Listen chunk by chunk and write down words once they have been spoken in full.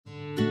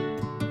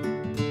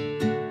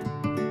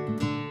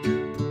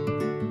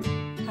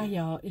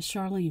is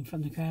Charlene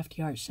from the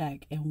Crafty Art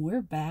Shack, and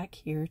we're back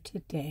here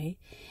today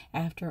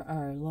after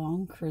our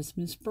long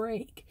Christmas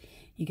break.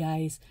 You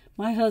guys,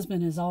 my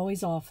husband is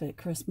always off at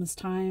Christmas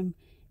time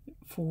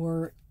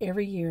for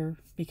every year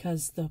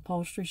because the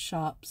upholstery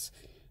shops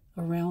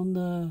around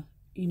the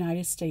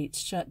United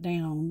States shut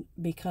down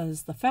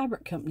because the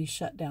fabric company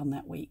shut down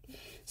that week.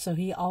 So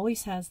he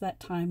always has that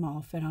time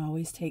off, and I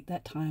always take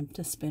that time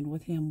to spend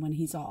with him when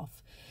he's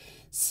off.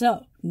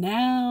 So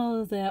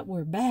now that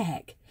we're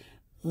back,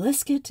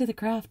 let's get to the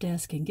craft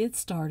desk and get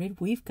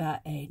started. We've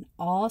got an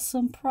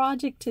awesome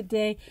project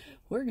today.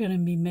 We're going to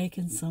be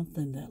making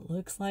something that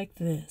looks like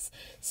this.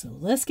 So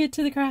let's get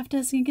to the craft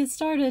desk and get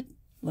started.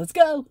 Let's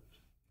go.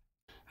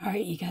 All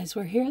right, you guys,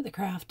 we're here at the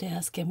craft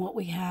desk, and what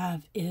we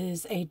have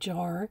is a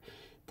jar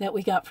that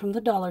we got from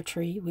the Dollar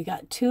Tree. We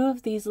got 2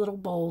 of these little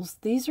bowls.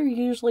 These are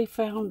usually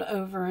found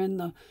over in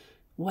the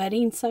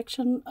wedding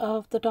section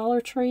of the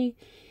Dollar Tree,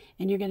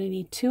 and you're going to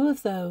need 2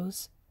 of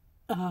those.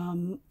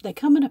 They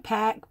come in a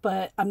pack,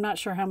 but I'm not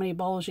sure how many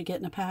bowls you get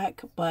in a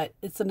pack, but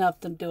it's enough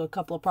to do a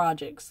couple of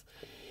projects.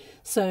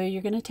 So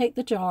you're going to take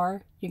the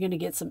jar, you're going to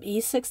get some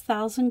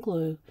E600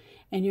 glue,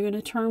 and you're going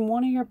to turn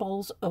one of your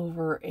bowls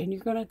over, and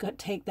you're going to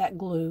take that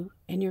glue,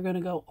 and you're going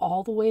to go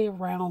all the way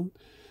around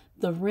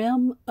the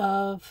rim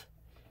of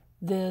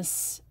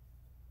this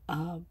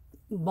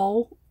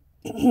bowl.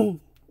 You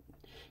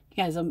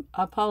guys, I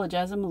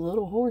apologize, I'm a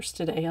little hoarse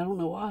today. I don't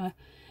know why.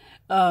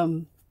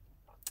 But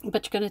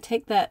you're going to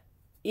take that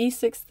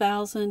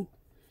E6000,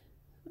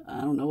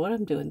 I don't know what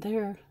I'm doing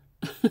there.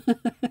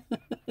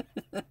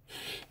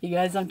 You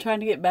guys, I'm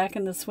trying to get back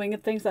in the swing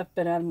of things. I've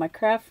been out of my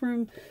craft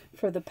room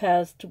for the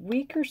past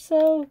week or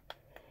so,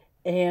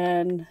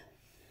 and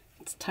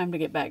it's time to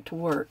get back to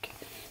work.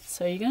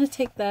 So you're going to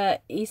take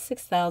that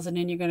E6000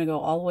 and you're going to go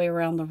all the way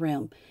around the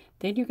rim.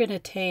 Then you're going to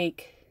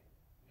take,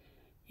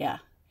 yeah,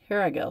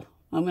 here I go.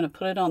 I'm going to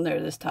put it on there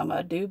this time,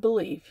 I do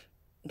believe.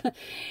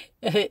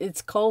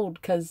 It's cold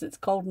because it's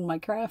cold in my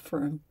craft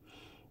room.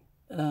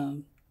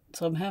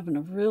 So I'm having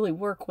to really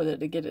work with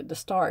it to get it to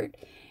start.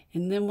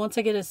 And then once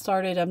I get it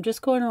started, I'm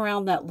just going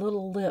around that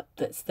little lip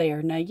that's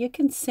there. Now you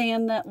can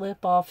sand that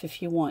lip off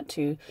if you want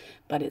to,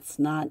 but it's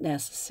not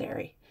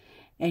necessary.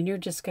 And you're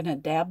just going to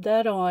dab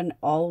that on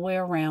all the way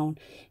around.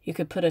 You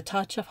could put a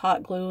touch of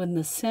hot glue in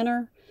the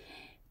center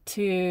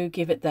to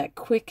give it that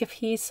quick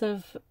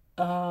adhesive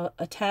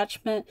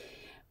attachment,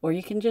 or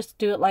you can just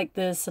do it like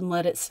this and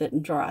let it sit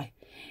and dry.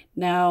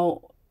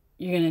 Now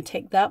you're going to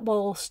take that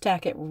bowl,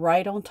 stack it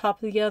right on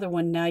top of the other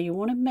one. Now you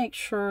want to make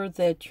sure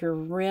that your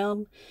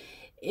rim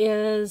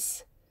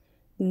is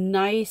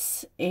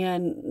nice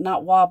and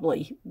not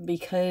wobbly,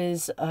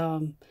 because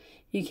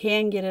you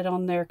can get it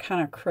on there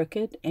kind of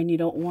crooked, and you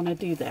don't want to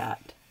do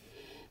that.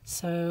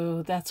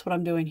 So that's what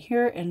I'm doing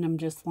here, and I'm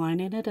just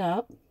lining it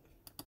up.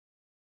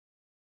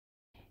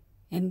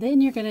 And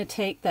then you're going to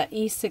take that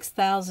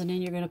E6000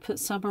 and you're going to put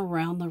some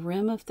around the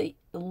rim of the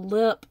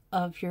lip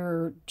of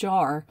your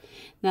jar.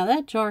 Now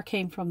that jar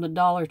came from the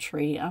Dollar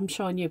Tree. I'm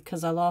showing you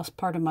because I lost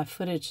part of my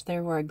footage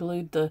there where I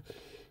glued the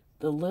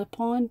lip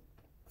on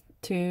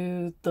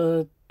to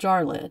the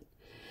jar lid.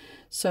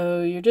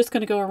 So you're just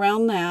going to go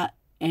around that,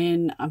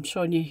 and I'm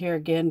showing you here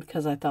again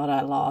because I thought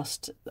I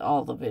lost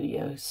all the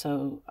videos.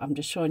 So I'm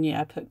just showing you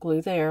I put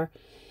glue there,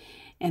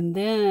 and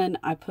then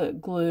I put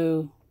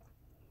glue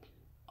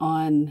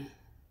on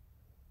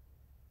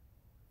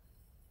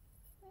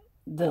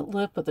the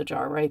lip of the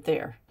jar right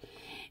there.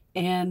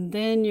 And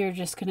then you're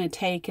just going to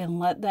take and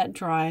let that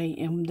dry,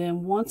 and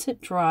then once it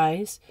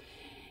dries,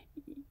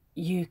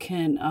 you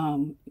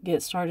can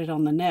get started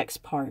on the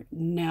next part.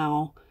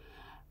 Now,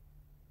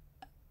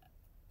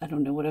 I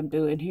don't know what I'm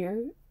doing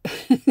here.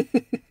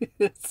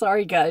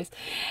 Sorry guys.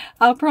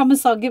 I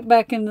promise I'll get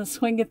back in the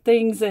swing of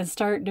things and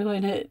start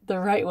doing it the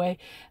right way.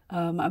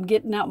 I'm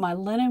getting out my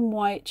linen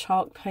white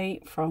chalk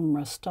paint from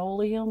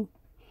Rust-Oleum.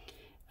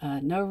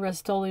 No,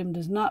 Rust-Oleum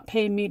does not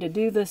pay me to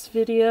do this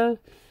video.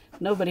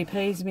 Nobody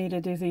pays me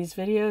to do these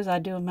videos. I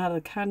do them out of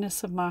the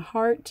kindness of my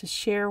heart to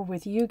share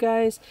with you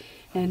guys,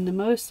 and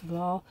most of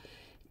all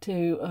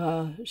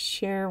to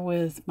share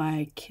with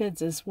my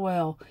kids as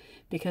well,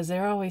 because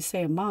they're always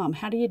saying, "Mom,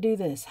 how do you do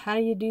this? How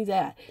do you do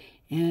that?"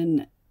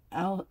 And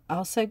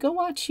I'll say, "Go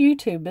watch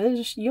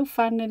YouTube. You'll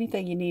find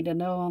anything you need to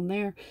know on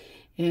there."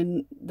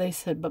 And they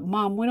said, "But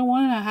Mom, we don't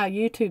want to know how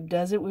YouTube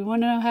does it. We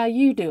want to know how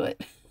you do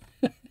it."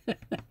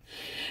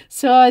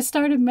 So I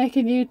started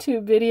making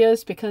YouTube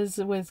videos because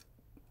with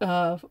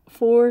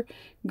 4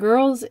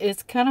 girls,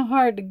 it's kind of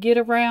hard to get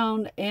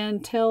around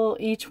and tell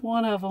each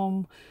one of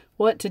them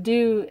what to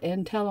do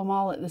and tell them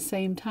all at the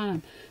same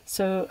time.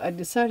 So I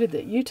decided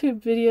that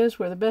YouTube videos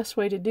were the best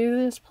way to do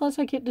this, plus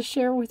I get to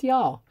share with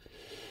y'all.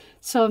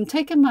 So I'm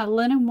taking my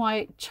linen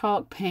white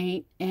chalk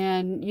paint,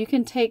 and you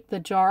can take the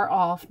jar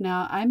off.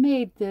 Now I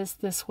made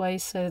this way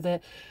so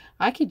that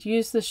I could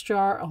use this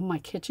jar on my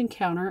kitchen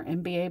counter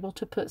and be able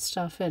to put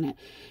stuff in it.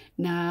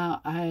 Now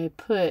I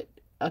put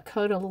a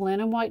coat of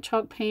linen white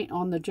chalk paint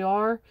on the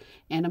jar,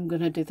 and I'm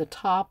going to do the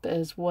top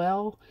as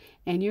well.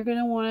 And you're going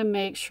to want to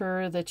make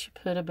sure that you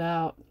put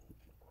about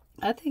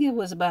I think it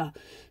was about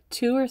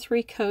 2 or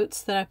 3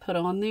 coats that I put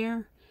on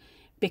there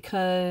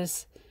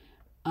because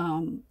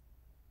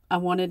I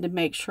wanted to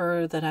make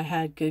sure that I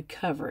had good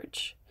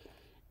coverage.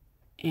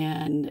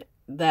 And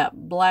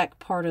that black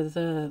part of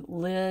the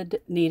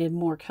lid needed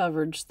more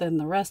coverage than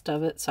the rest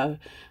of it, so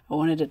I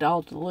wanted it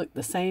all to look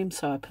the same,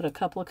 so I put a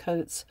couple of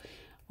coats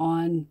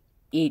on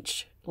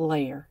each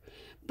layer.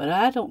 But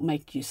I don't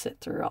make you sit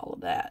through all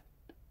of that.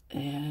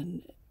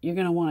 And you're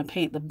going to want to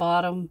paint the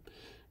bottom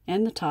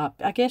and the top.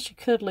 I guess you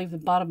could leave the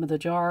bottom of the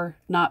jar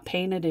not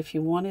painted if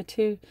you wanted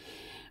to,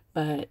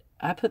 but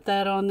I put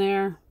that on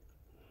there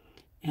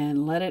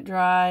and let it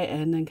dry,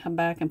 and then come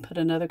back and put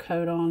another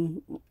coat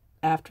on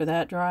after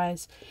that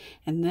dries.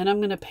 And then I'm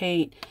going to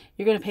paint,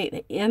 you're going to paint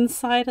the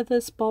inside of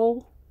this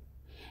bowl,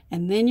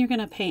 and then you're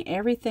going to paint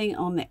everything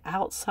on the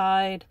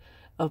outside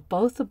of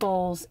both the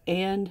bowls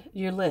and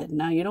your lid.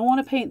 Now you don't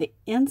want to paint the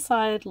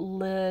inside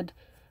lid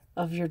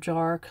of your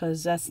jar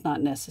because that's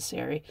not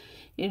necessary.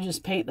 You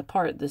just paint the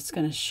part that's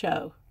going to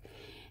show.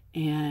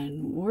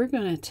 And we're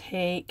going to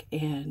take,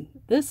 and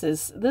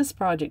this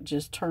project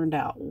just turned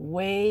out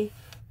way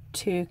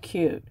too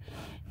cute.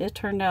 It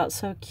turned out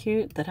so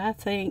cute that I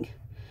think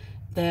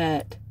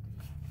that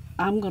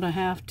I'm going to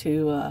have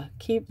to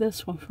keep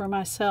this one for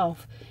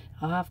myself.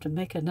 I'll have to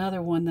make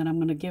another one that I'm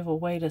going to give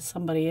away to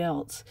somebody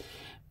else.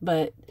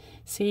 But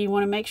see, you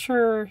want to make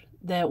sure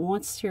that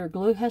once your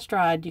glue has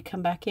dried, you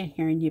come back in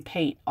here and you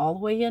paint all the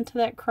way into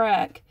that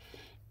crack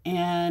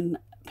and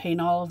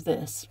paint all of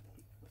this.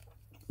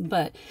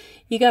 But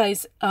you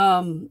guys,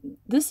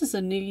 this is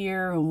a new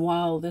year, and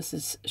while this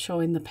is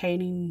showing the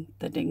painting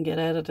that didn't get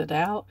edited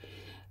out,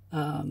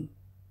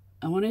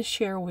 I want to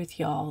share with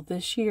y'all,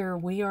 this year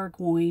we are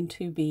going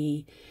to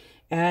be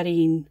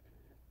adding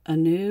a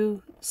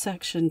new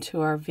section to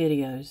our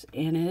videos,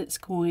 and it's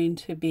going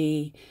to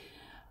be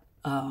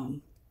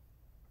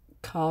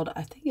called,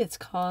 I think it's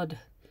called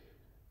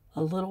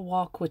A Little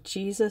Walk with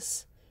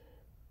Jesus.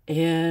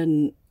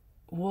 And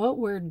what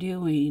we're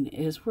doing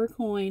is we're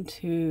going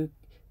to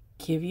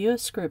give you a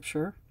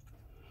scripture,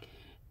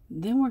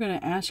 then we're going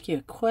to ask you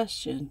a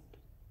question,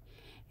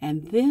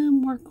 and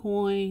then we're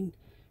going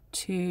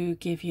to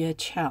give you a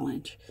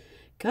challenge.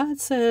 God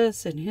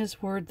says in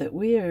His Word that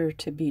we are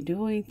to be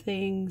doing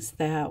things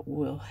that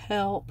will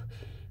help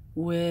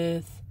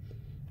with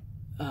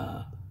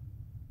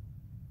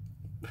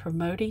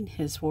promoting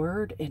His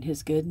Word and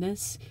His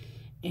goodness,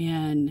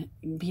 and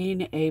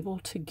being able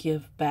to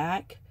give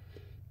back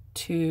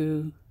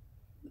to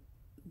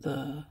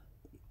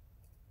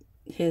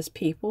His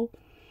people.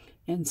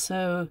 And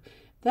so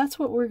that's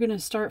what we're going to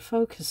start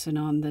focusing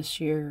on this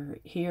year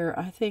here.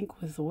 I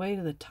think with the way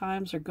the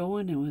times are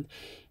going and with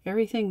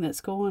everything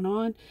that's going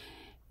on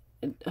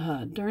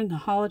during the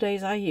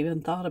holidays, I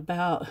even thought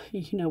about,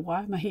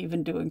 why am I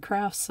even doing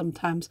crafts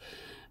sometimes?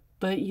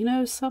 But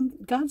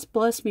God's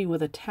blessed me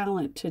with a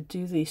talent to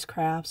do these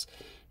crafts,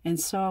 and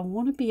so I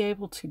want to be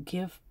able to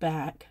give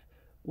back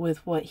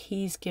with what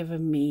He's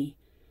given me.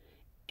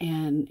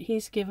 And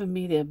He's given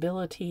me the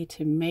ability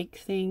to make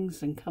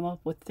things and come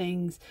up with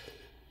things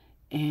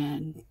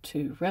and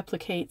to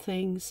replicate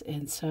things.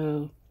 And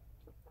so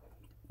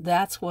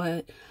that's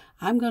what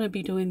I'm going to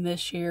be doing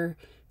this year,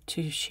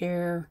 to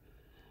share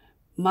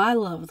my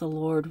love of the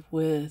Lord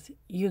with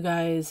you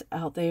guys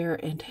out there,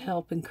 and to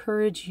help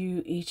encourage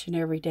you each and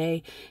every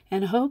day,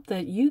 and hope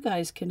that you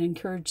guys can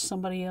encourage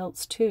somebody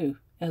else too,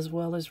 as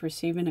well as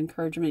receiving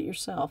encouragement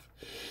yourself.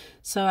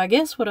 So I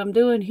guess what I'm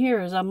doing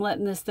here is I'm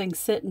letting this thing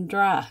sit and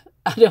dry.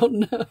 I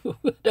don't know.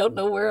 I don't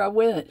know where I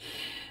went.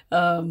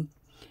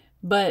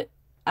 But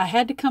I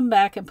had to come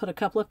back and put a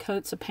couple of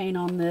coats of paint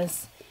on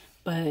this.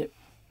 But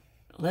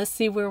let's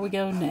see where we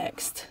go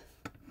next.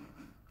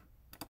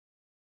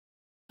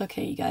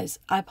 Okay, you guys,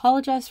 I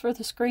apologize for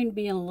the screen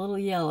being a little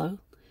yellow.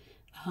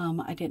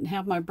 I didn't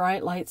have my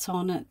bright lights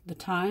on at the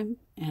time,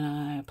 and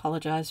I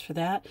apologize for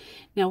that.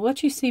 Now,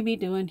 what you see me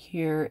doing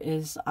here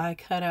is I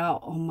cut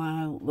out on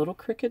my little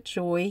Cricut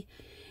Joy.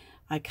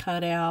 I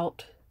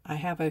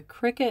have a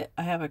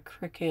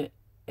Cricut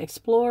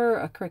Explorer,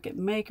 a Cricut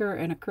Maker,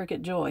 and a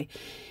Cricut Joy.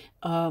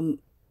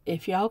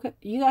 If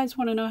you guys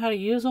want to know how to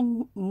use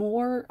them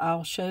more,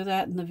 I'll show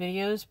that in the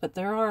videos, but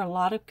there are a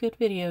lot of good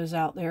videos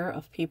out there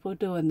of people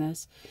doing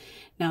this.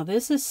 Now,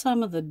 this is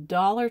some of the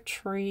Dollar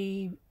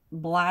Tree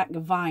black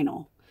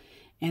vinyl,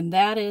 and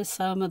that is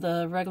some of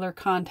the regular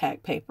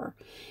contact paper.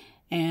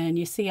 And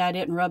you see I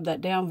didn't rub that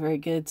down very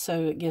good,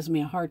 so it gives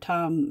me a hard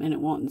time and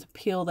it wants to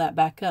peel that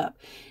back up.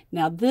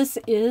 Now, this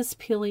is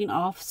peeling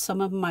off some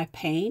of my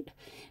paint,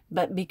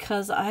 but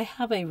because I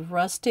have a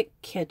rustic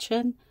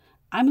kitchen,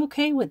 I'm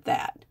okay with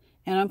that.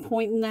 And I'm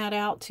pointing that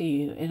out to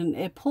you. And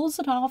it pulls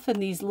it off in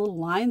these little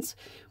lines,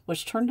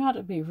 which turned out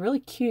to be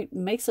really cute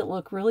and makes it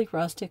look really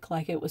rustic,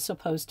 like it was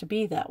supposed to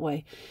be that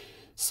way.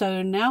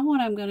 So now what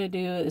I'm going to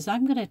do is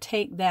I'm going to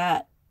take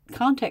that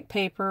contact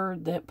paper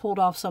that pulled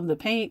off some of the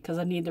paint, because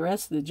I need the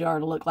rest of the jar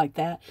to look like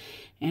that,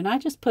 and I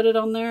just put it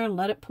on there and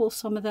let it pull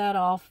some of that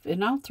off,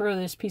 and I'll throw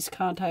this piece of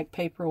contact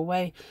paper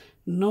away.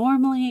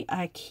 Normally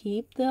I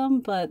keep them,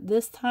 but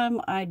this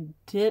time I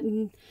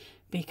didn't,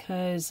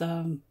 because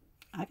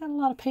I got a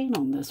lot of paint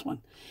on this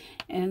one.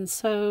 And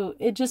so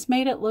it just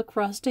made it look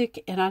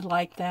rustic, and I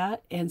like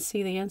that. And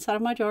see, the inside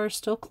of my jar is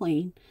still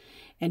clean.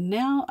 And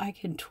now I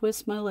can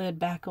twist my lid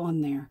back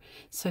on there.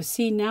 So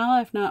see, now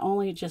I've not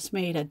only just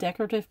made a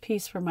decorative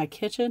piece for my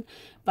kitchen,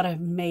 but I've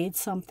made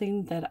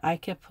something that I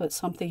could put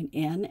something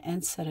in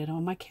and set it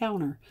on my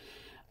counter.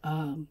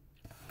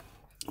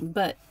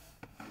 But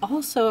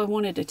also I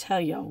wanted to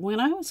tell you,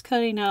 when I was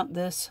cutting out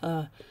this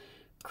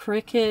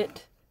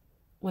Cricut,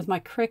 with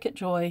my Cricut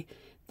Joy,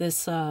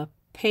 this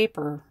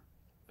paper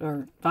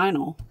or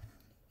vinyl,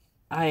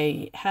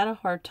 I had a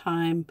hard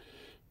time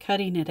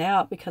cutting it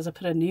out because I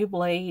put a new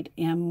blade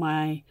in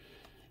my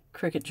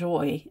Cricut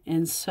Joy.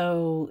 And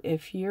so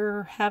if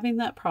you're having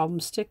that problem,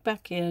 stick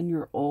back in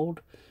your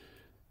old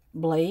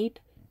blade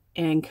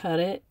and cut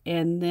it,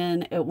 and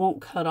then it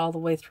won't cut all the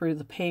way through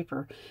the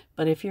paper.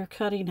 But if you're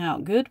cutting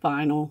out good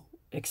vinyl,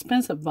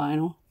 expensive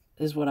vinyl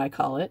is what I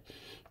call it,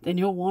 then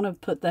you'll want to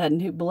put that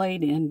new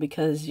blade in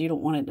because you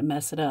don't want it to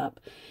mess it up.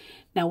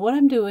 Now what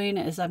I'm doing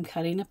is I'm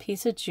cutting a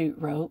piece of jute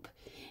rope,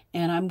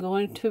 and I'm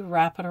going to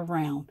wrap it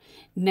around.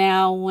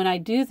 Now, when I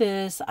do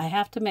this, I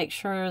have to make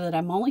sure that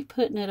I'm only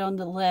putting it on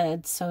the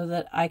lid so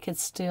that I could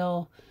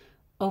still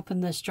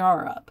open this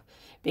jar up.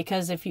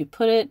 Because if you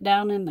put it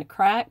down in the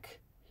crack,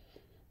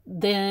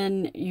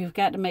 then you've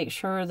got to make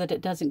sure that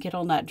it doesn't get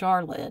on that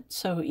jar lid.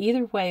 So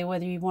either way,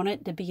 whether you want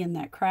it to be in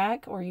that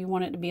crack or you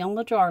want it to be on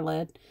the jar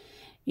lid,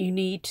 you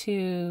need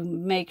to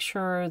make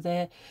sure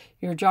that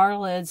your jar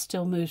lid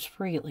still moves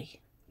freely.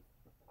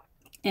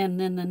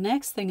 And then the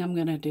next thing I'm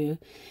going to do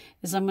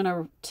is I'm going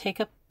to take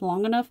a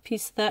long enough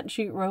piece of that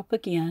jute rope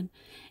again,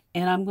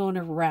 and I'm going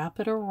to wrap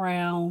it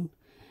around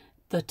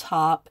the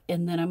top,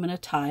 and then I'm going to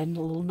tie in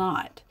a little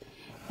knot.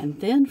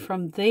 And then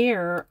from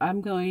there, I'm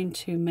going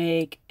to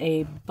make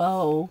a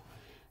bow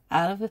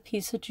out of a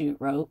piece of jute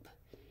rope,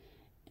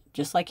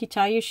 just like you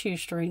tie your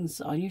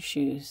shoestrings on your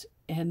shoes.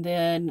 And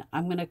then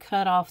I'm going to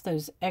cut off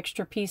those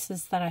extra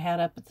pieces that I had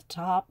up at the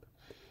top.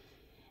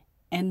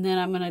 And then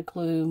I'm going to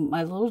glue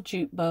my little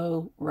jute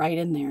bow right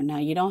in there. Now,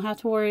 you don't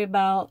have to worry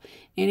about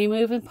any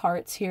moving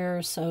parts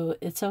here, so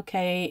it's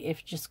okay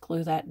if you just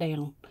glue that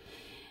down.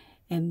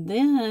 And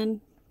then,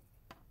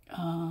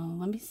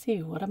 let me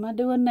see, what am I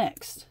doing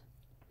next?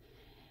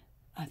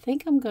 I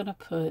think I'm going to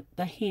put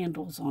the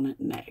handles on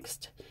it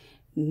next.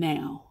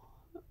 Now,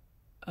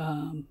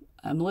 I'm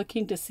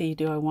looking to see,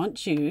 do I want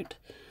jute?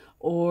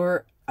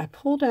 Or I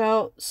pulled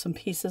out some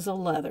pieces of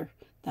leather.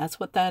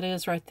 That's what that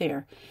is right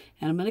there.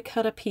 And I'm going to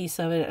cut a piece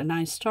of it. And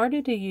I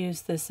started to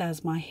use this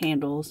as my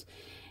handles.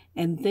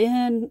 And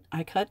then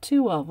I cut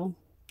 2 of them.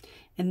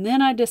 And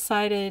then I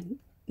decided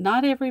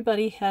not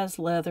everybody has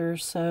leather,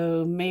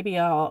 so maybe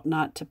I ought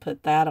not to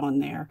put that on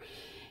there.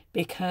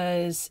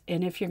 Because,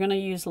 and if you're going to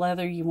use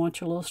leather, you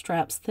want your little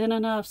straps thin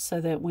enough so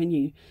that when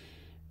you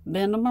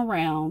bend them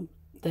around,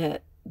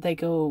 that they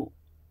go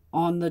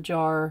on the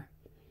jar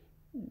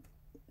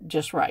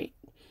just right.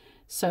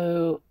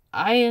 So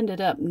I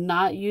ended up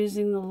not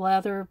using the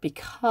leather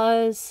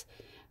because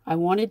I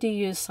wanted to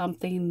use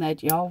something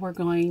that y'all were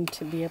going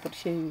to be able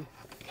to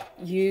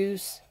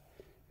use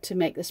to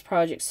make this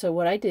project. So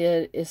what I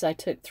did is I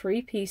took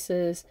 3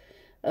 pieces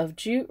of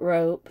jute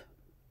rope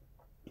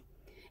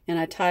and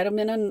I tied them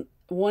in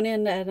one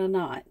end at a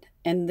knot.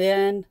 And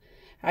then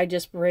I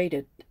just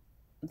braided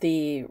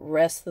the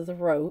rest of the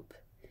rope.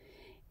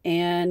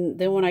 And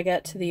then when I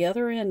got to the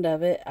other end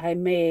of it,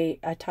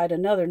 I tied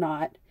another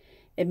knot.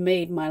 It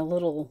made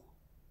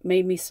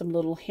me some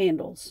little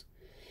handles.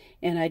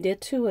 And I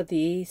did 2 of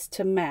these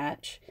to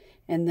match.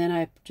 And then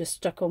I just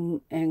stuck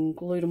them and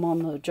glued them on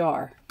the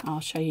jar.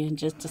 I'll show you in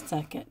just a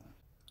second.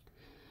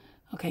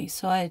 Okay,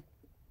 so I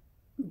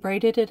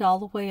braided it all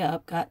the way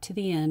up, got to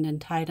the end,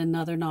 and tied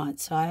another knot.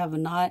 So I have a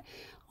knot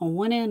on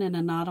one end and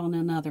a knot on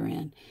another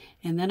end.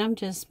 And then I'm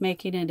just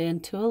making it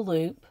into a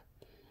loop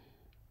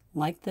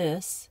like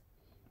this.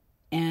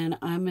 And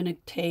I'm going to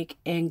take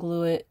and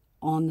glue it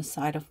on the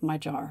side of my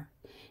jar.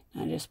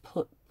 I just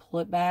pull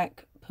it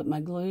back, put my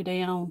glue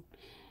down,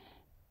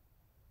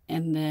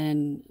 and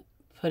then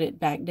put it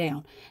back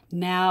down.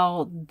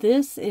 Now,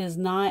 this is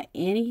not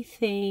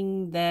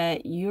anything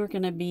that you're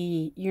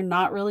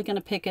not really going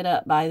to pick it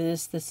up by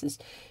this. This is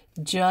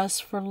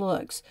just for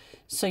looks.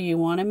 So you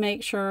want to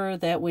make sure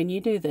that when you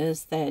do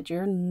this, that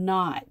you're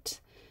not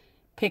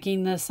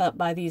picking this up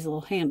by these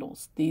little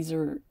handles. These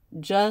are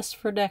just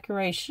for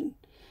decoration.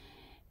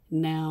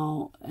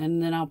 Now,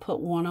 and then I'll put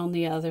one on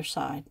the other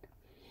side.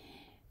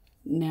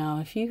 Now,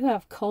 if you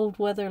have cold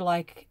weather,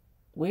 like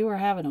we were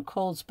having a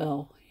cold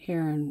spell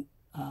here in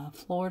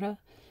Florida,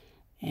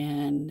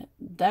 and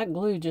that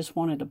glue just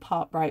wanted to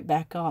pop right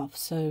back off.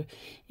 So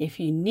if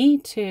you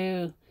need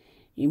to,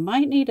 you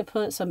might need to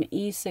put some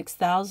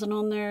E600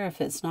 on there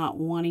if it's not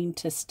wanting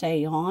to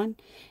stay on.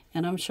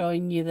 And I'm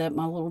showing you that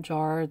my little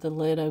jar, the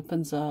lid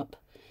opens up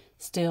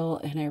still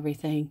and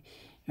everything.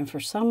 And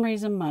for some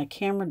reason, my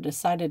camera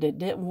decided it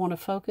didn't want to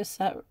focus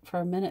that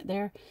for a minute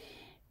there.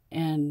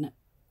 And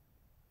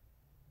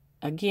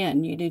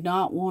again, you do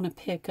not want to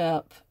pick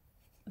up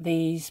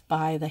these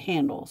by the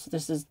handles.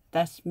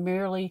 That's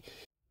merely...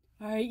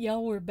 All right,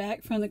 y'all, we're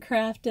back from the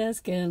craft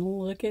desk, and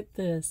look at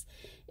this.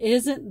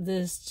 Isn't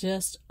this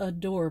just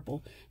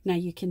adorable? Now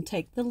you can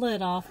take the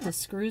lid off, the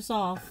screws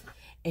off,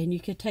 and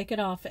you could take it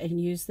off and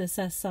use this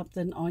as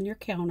something on your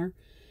counter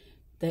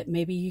that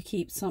maybe you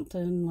keep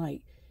something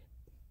like,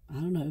 I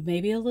don't know,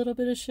 maybe a little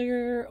bit of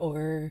sugar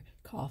or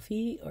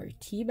coffee or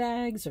tea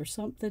bags or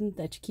something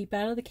that you keep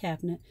out of the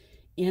cabinet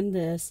in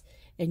this,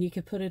 and you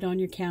could put it on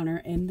your counter,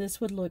 and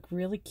this would look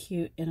really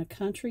cute in a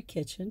country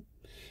kitchen.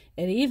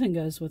 It even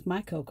goes with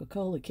my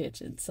Coca-Cola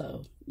kitchen.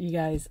 So, you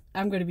guys,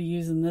 I'm going to be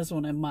using this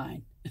one in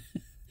mine.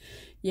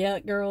 Yeah,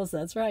 girls,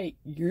 that's right.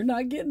 You're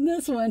not getting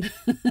this one.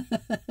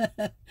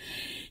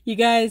 You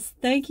guys,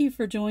 thank you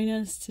for joining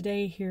us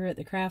today here at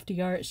the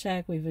Crafty Art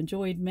Shack. We've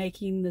enjoyed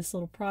making this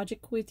little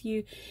project with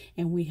you,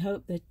 and we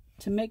hope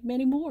to make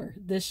many more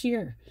this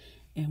year.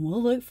 And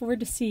we'll look forward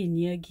to seeing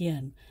you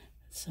again.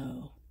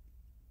 So,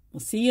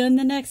 we'll see you in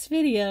the next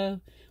video.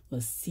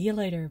 We'll see you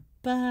later.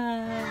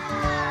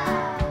 Bye.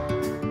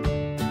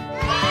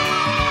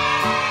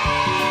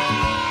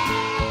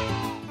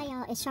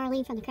 It's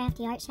Charlene from the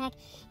Crafty Art Shack,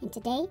 and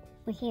today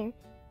we're here.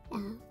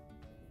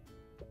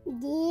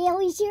 Yeah,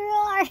 we sure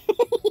are.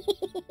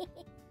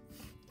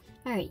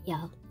 Alright,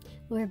 y'all,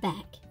 we're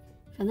back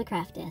from the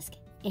craft desk,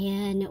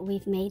 and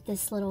we've made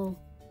this little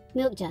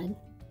milk jug,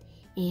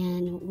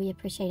 and we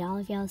appreciate all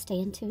of y'all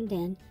staying tuned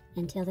in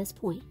until this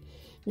point.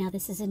 Now,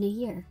 this is a new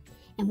year,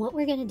 and what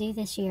we're going to do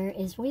this year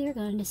is we are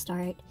going to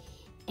start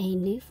a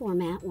new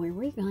format where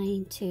we're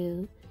going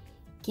to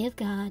give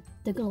God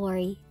the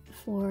glory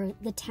for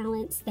the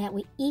talents that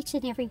each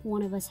and every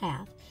one of us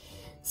have.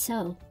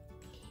 So,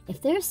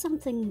 if there's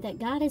something that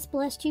God has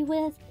blessed you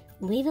with,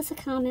 leave us a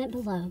comment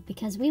below,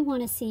 because we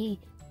want to see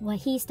what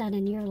He's done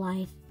in your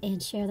life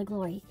and share the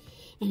glory.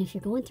 And if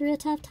you're going through a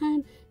tough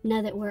time,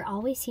 know that we're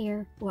always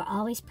here. We're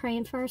always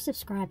praying for our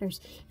subscribers,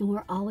 and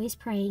we're always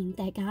praying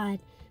that God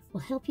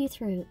will help you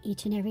through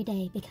each and every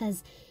day,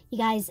 because you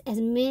guys, as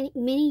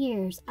many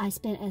years I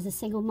spent as a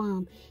single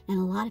mom, and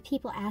a lot of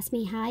people ask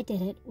me how I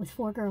did it with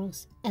 4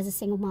 girls as a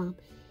single mom,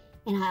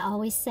 and I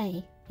always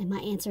say, and my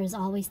answer is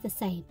always the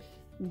same,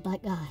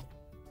 but God.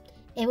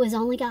 It was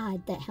only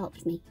God that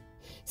helped me.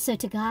 So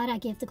to God I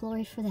give the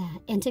glory for that,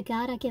 and to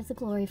God I give the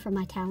glory for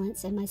my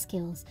talents and my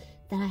skills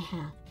that I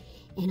have,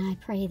 and I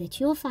pray that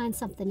you'll find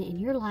something in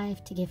your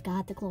life to give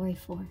God the glory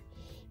for.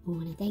 I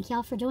want to thank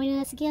y'all for joining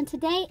us again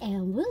today,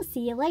 and we'll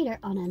see you later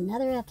on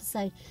another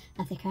episode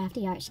of the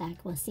Crafty Art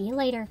Shack. We'll see you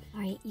later.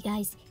 All right, you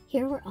guys,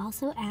 here we're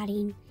also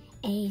adding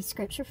a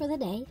scripture for the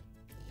day,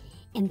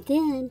 and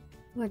then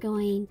we're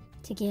going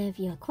to give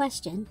you a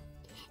question,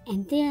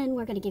 and then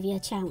we're going to give you a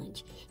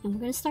challenge. And we're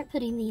going to start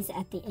putting these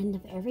at the end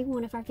of every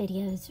one of our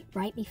videos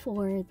right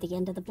before the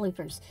end of the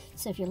bloopers.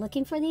 So if you're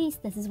looking for these,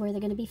 this is where they're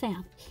going to be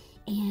found.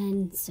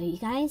 And so you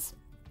guys,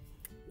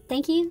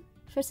 thank you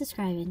for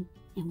subscribing,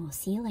 and we'll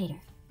see you later.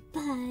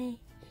 Bye.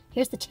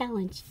 Here's the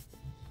challenge.